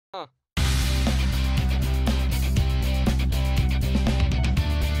Huh.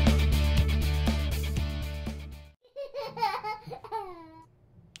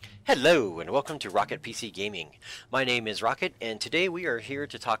 Hello and welcome to Rocket PC Gaming. My name is Rocket and today we are here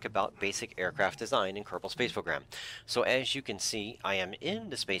to talk about basic aircraft design in Kerbal Space Program. So as you can see, I am in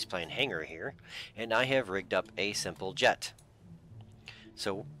the spaceplane hangar here and I have rigged up a simple jet.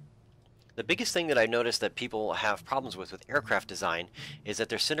 So the biggest thing that I noticed that people have problems with aircraft design is that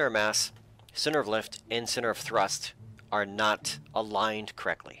their center of mass, center of lift, and center of thrust are not aligned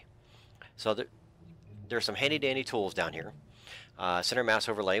correctly. So there are some handy dandy tools down here. Center mass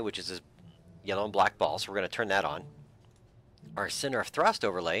overlay, which is this yellow and black ball, so we're going to turn that on. Our center of thrust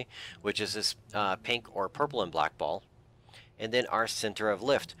overlay, which is this pink or purple and black ball. And then our center of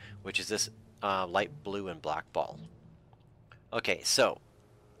lift, which is this light blue and black ball. Okay, so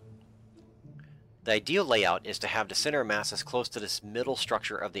the ideal layout is to have the center of mass as close to this middle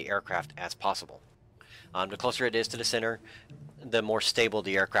structure of the aircraft as possible. The closer it is to the center, the more stable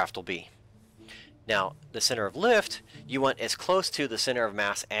the aircraft will be. Now, the center of lift, you want as close to the center of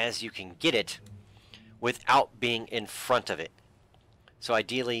mass as you can get it without being in front of it. So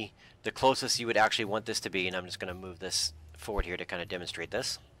ideally, the closest you would actually want this to be, and I'm just going to move this forward here to kind of demonstrate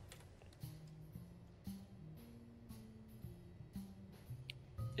this,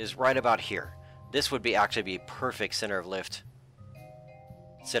 is right about here. This would actually be perfect center of lift,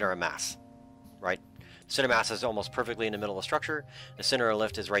 center of mass, right? Center mass is almost perfectly in the middle of the structure. The center of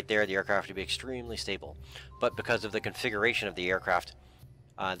lift is right there. The aircraft would be extremely stable. But because of the configuration of the aircraft,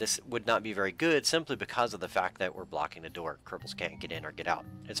 this would not be very good simply because of the fact that we're blocking the door. Kerbals can't get in or get out.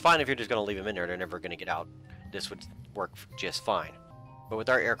 It's fine if you're just going to leave them in there. They're never going to get out. This would work just fine. But with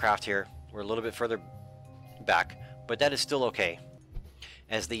our aircraft here, we're a little bit further back, but that is still okay,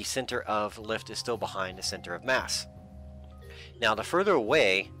 as the center of lift is still behind the center of mass. Now, the further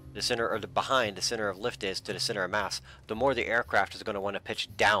away the center or behind the center of lift is to the center of mass, the more the aircraft is going to want to pitch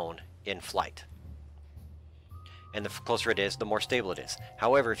down in flight. And the closer it is, the more stable it is.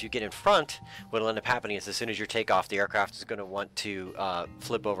 However, if you get in front, what will end up happening is as soon as you take off, the aircraft is going to want to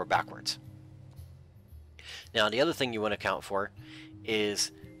flip over backwards. Now, the other thing you want to account for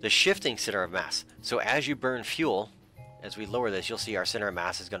is the shifting center of mass. So as you burn fuel, as we lower this, you'll see our center of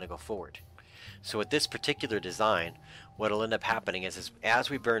mass is going to go forward. So with this particular design, what will end up happening is as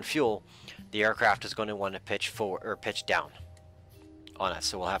we burn fuel, the aircraft is going to want to pitch forward or pitch down on us.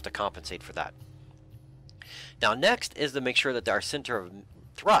 So we'll have to compensate for that. Now next is to make sure that our center of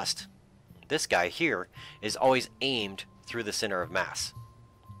thrust, this guy here, is always aimed through the center of mass.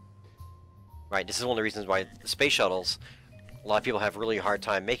 Right, this is one of the reasons why the space shuttles, a lot of people have really hard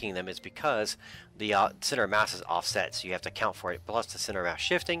time making them, is because the center of mass is offset, so you have to account for it. Plus the center of mass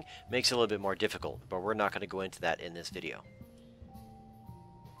shifting makes it a little bit more difficult, but we're not going to go into that in this video.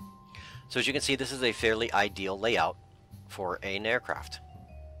 So as you can see, this is a fairly ideal layout for an aircraft.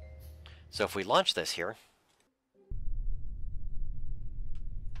 So if we launch this here,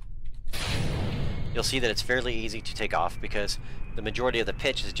 you'll see that it's fairly easy to take off because the majority of the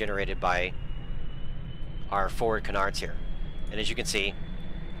pitch is generated by our forward canards here. And as you can see,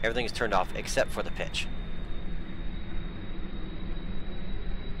 everything is turned off except for the pitch.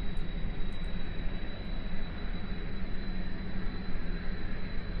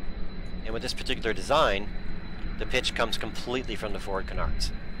 And with this particular design, the pitch comes completely from the forward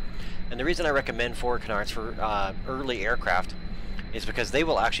canards. And the reason I recommend forward canards for early aircraft is because they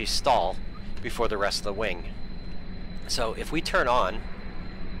will actually stall before the rest of the wing. So if we turn on,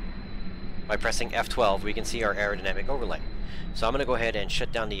 by pressing F12, we can see our aerodynamic overlay. So I'm going to go ahead and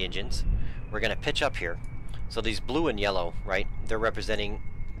shut down the engines. We're going to pitch up here. So these blue and yellow, right, they're representing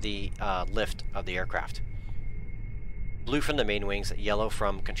the lift of the aircraft. Blue from the main wings, yellow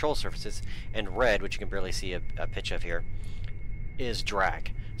from control surfaces, and red, which you can barely see a pitch of here, is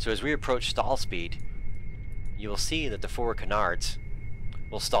drag. So as we approach stall speed, you will see that the forward canards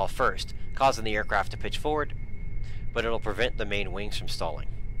will stall first, causing the aircraft to pitch forward, but it'll prevent the main wings from stalling.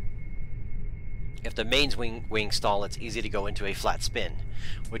 If the main wing stall, it's easy to go into a flat spin,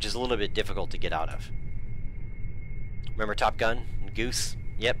 which is a little bit difficult to get out of. Remember Top Gun and Goose?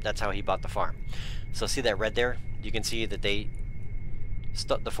 Yep, that's how he bought the farm. So see that red there? You can see that the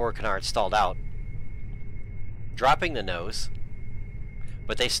forward canards stalled out, dropping the nose,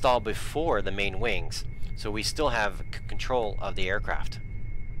 but they stall before the main wings, so we still have control of the aircraft.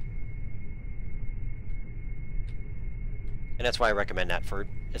 And that's why I recommend that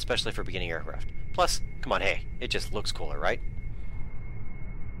especially for beginning aircraft. Plus, come on, hey, it just looks cooler, right?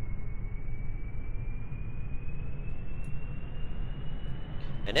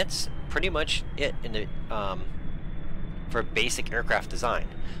 And that's pretty much it in the for basic aircraft design.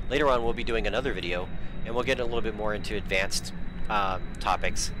 Later on, we'll be doing another video, and we'll get a little bit more into advanced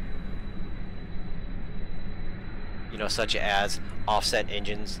topics, such as offset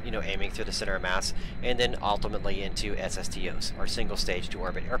engines, aiming through the center of mass, and then ultimately into SSTOs, or single stage to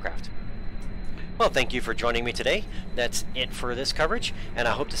orbit aircraft. Well, thank you for joining me today. That's it for this coverage, and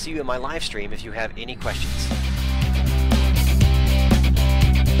I hope to see you in my live stream if you have any questions.